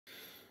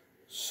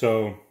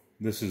So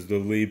this is the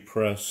lead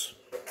press,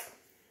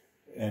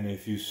 and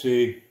if you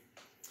see,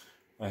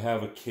 I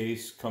have a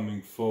case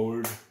coming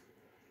forward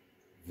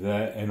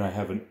and I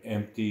have an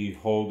empty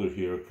holder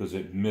here because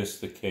it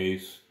missed the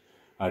case.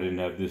 I didn't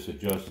have this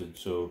adjusted,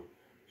 so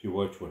if you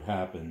watch what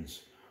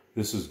happens,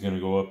 this is going to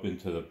go up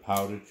into the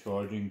powder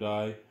charging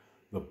die.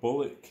 The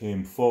bullet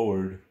came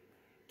forward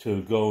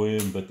to go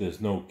in, but there's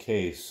no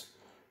case,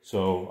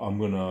 so I'm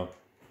going to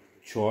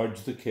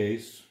charge the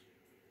case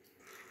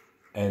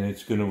and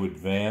it's going to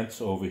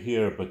advance over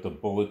here, but the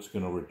bullet's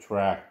going to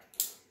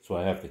retract, so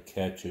I have to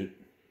catch it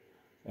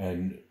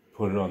and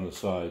put it on the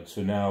side.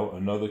 So now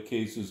another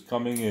case is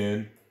coming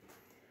in,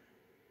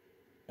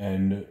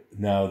 and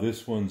now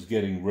this one's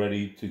getting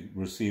ready to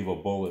receive a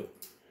bullet.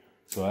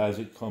 So as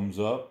it comes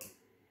up,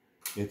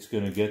 it's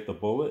going to get the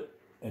bullet,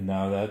 and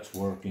now that's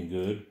working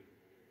good.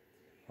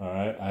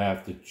 Alright, I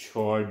have to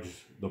charge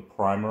the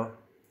primer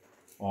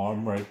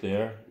arm right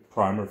there.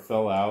 Primer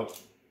fell out.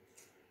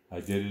 I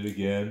did it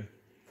again.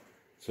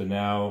 So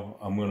now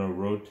I'm going to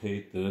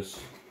rotate this.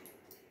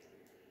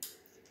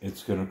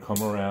 It's going to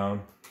come around.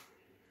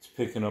 It's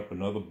picking up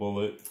another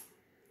bullet.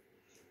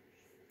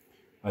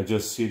 I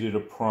just seated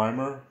a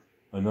primer.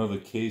 Another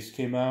case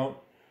came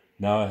out.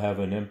 Now I have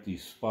an empty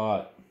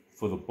spot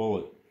for the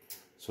bullet.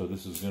 So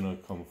this is going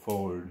to come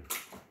forward.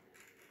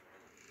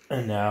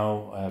 And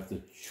now I have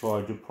to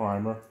charge a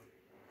primer.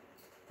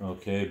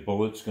 Okay,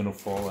 bullet's going to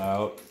fall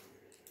out.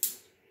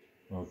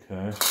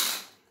 Okay.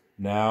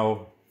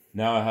 Now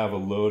I have a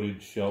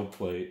loaded shell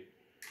plate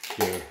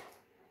here.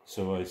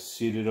 So I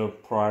seated a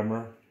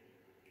primer,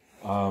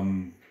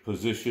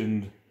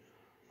 positioned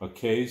a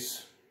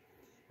case,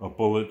 a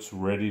bullet's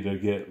ready to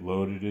get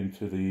loaded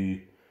into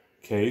the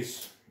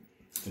case.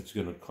 It's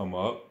going to come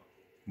up,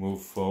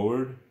 move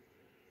forward,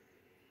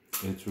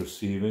 it's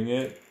receiving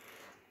it.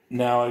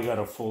 Now I got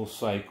a full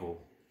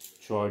cycle.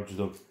 Charge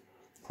the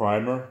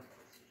primer,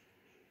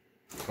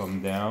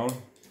 come down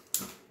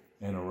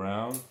and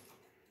around.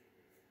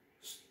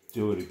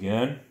 Do it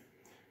again.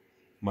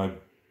 My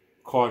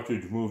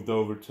cartridge moved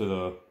over to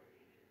the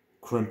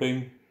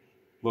crimping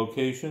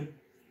location.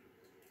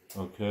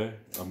 Okay,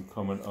 I'm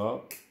coming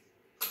up.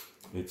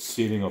 It's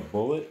seating a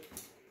bullet.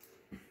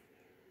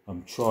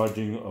 I'm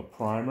charging a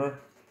primer.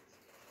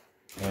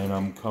 And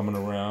I'm coming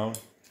around.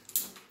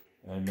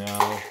 And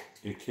now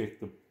it kicked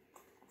the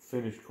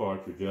finished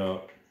cartridge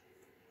out.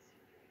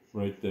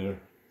 Right there.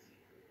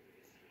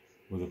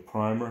 With a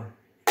primer.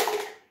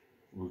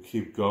 We'll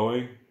keep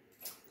going.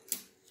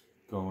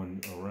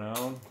 Going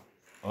around,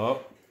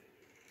 up,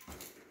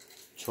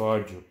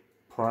 charge a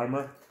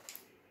primer,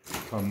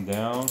 come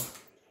down,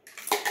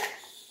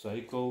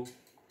 cycle.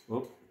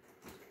 Oh,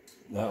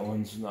 that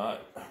one's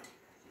not.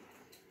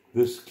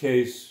 This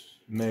case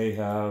may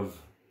have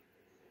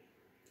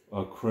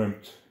a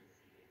crimped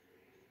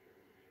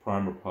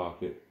primer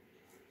pocket.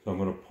 So I'm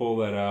going to pull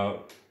that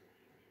out.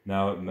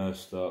 Now it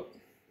messed up.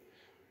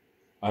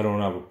 I don't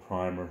have a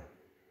primer.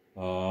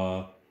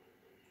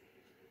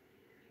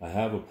 I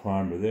have a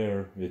primer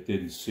there. It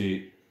didn't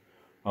seat.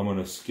 I'm going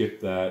to skip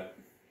that.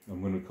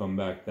 I'm going to come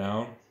back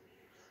down.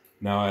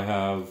 Now I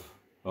have,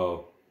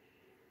 oh,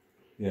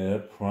 yeah,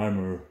 that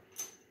primer.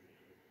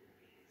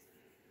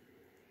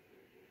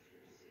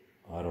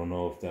 I don't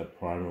know if that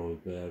primer was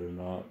bad or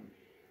not.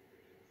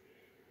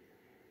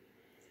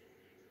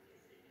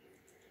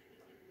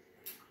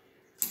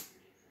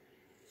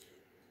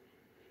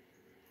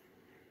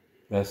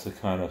 That's the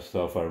kind of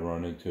stuff I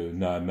run into.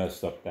 No, I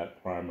messed up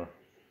that primer.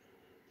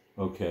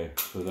 Okay,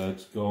 so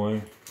that's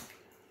going.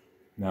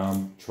 Now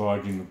I'm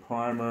charging the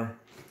primer.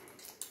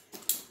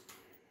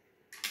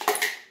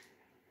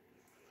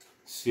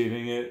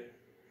 Seating it.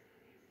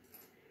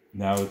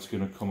 Now it's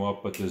going to come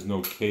up, but there's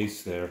no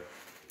case there.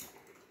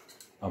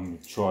 I'm going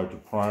to charge the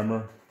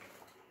primer.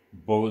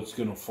 Bullet's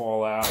going to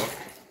fall out.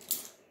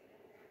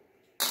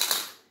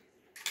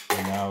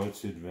 And now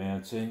it's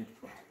advancing.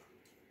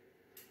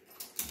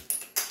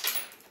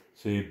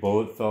 See,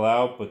 bullet fell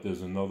out, but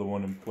there's another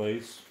one in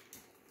place.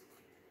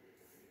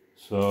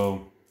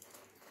 So,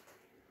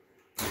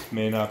 this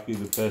may not be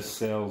the best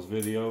sales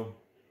video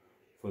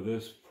for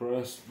this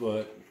press,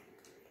 but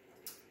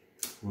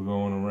we're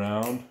going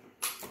around.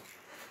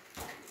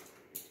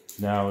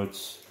 Now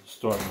it's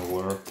starting to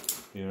work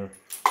here.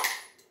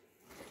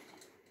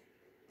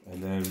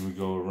 And then we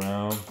go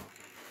around.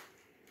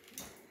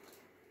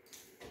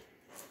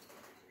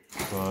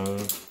 So,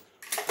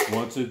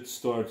 once it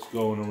starts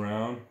going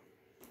around,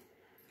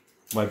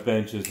 my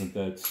bench isn't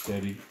that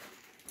steady,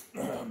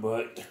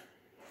 but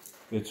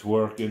it's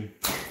working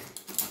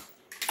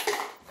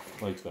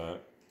like that.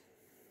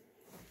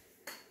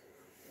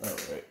 All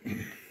right.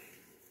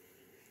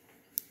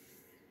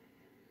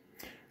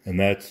 And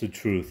that's the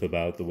truth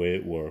about the way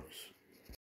it works.